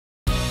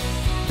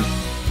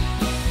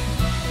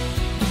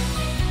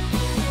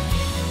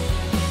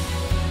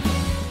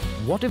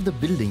What if the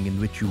building in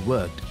which you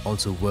worked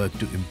also worked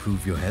to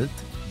improve your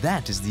health?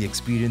 That is the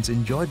experience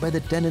enjoyed by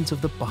the tenants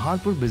of the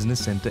Paharpur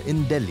Business Centre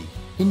in Delhi,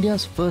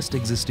 India's first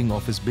existing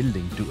office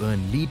building to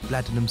earn LEED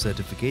Platinum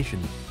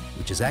certification,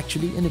 which is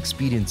actually an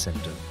experience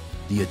centre.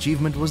 The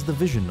achievement was the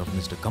vision of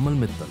Mr. Kamal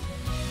Meattle.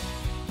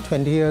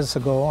 20 years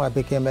ago, I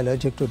became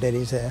allergic to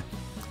Delhi's air,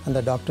 and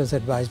the doctors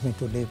advised me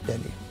to leave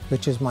Delhi,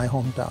 which is my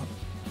hometown.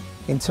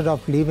 Instead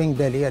of leaving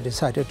Delhi, I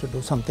decided to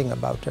do something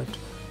about it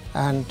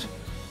and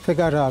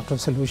figure out a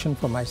solution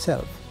for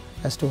myself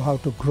as to how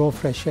to grow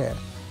fresh air,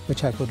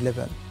 which I could live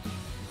in.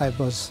 I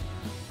was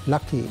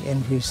lucky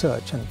in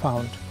research and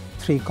found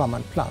 3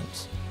 common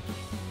plants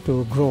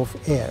to grow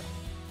air.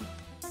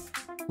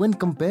 When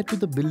compared to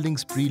the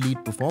building's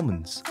pre-LEED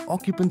performance,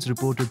 occupants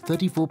reported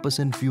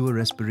 34% fewer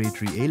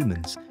respiratory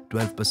ailments,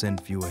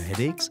 12% fewer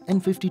headaches,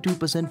 and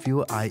 52%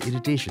 fewer eye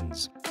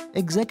irritations.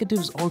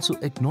 Executives also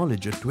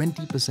acknowledge a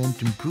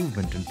 20%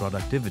 improvement in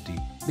productivity,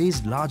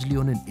 based largely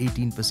on an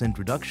 18%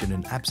 reduction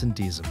in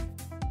absenteeism.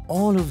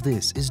 All of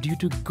this is due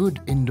to good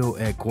indoor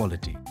air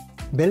quality.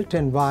 Built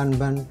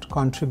environment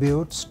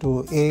contributes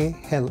to A,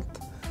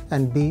 health,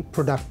 and B,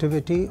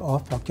 productivity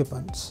of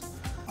occupants.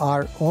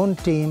 Our own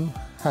team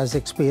has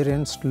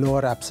experienced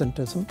lower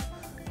absenteeism.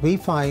 We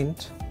find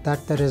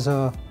that there is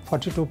a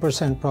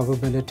 42%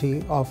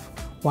 probability of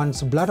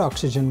one's blood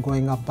oxygen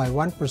going up by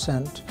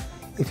 1%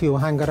 if you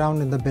hang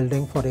around in the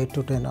building for 8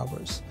 to 10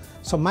 hours.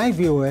 So my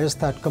view is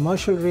that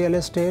commercial real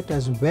estate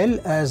as well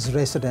as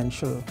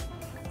residential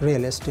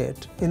real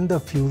estate in the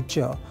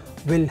future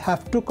will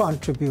have to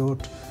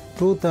contribute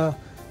to the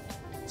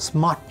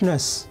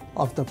smartness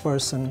of the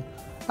person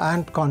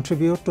and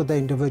contribute to the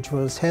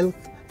individual's health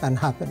and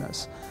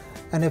happiness.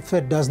 And if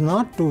it does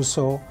not do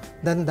so,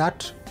 then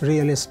that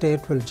real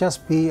estate will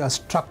just be a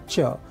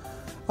structure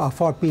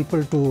for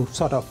people to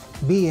sort of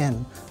be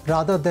in,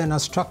 rather than a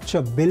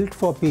structure built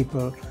for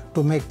people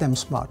to make them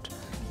smart.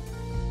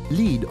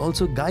 LEED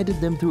also guided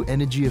them through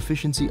energy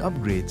efficiency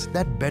upgrades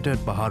that bettered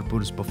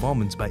Paharpur's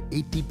performance by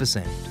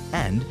 80%,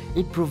 and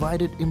it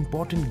provided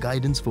important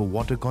guidance for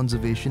water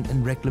conservation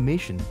and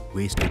reclamation,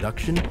 waste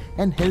reduction,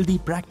 and healthy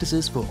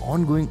practices for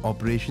ongoing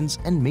operations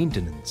and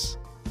maintenance.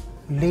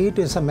 LEED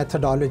is a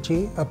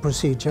methodology, a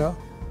procedure,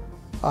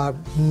 a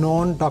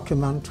known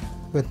document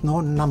with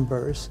known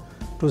numbers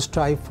to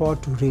strive for,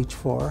 to reach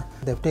for.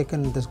 They've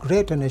taken this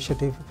great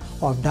initiative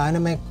of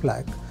dynamic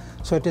plaque.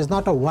 So it is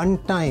not a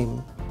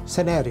one-time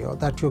scenario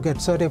that you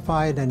get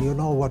certified and you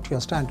know what your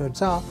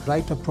standards are.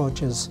 Right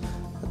approach is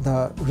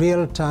the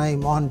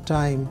real-time,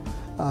 on-time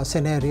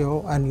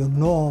scenario, and you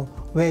know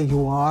where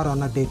you are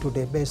on a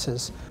day-to-day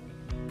basis.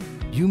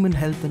 Human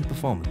health and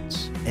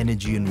performance,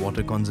 energy and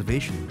water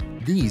conservation.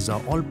 These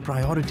are all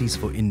priorities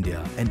for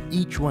India, and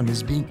each one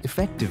is being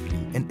effectively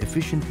and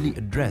efficiently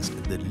addressed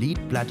at the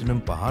LEED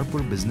Platinum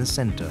Paharpur Business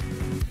Centre.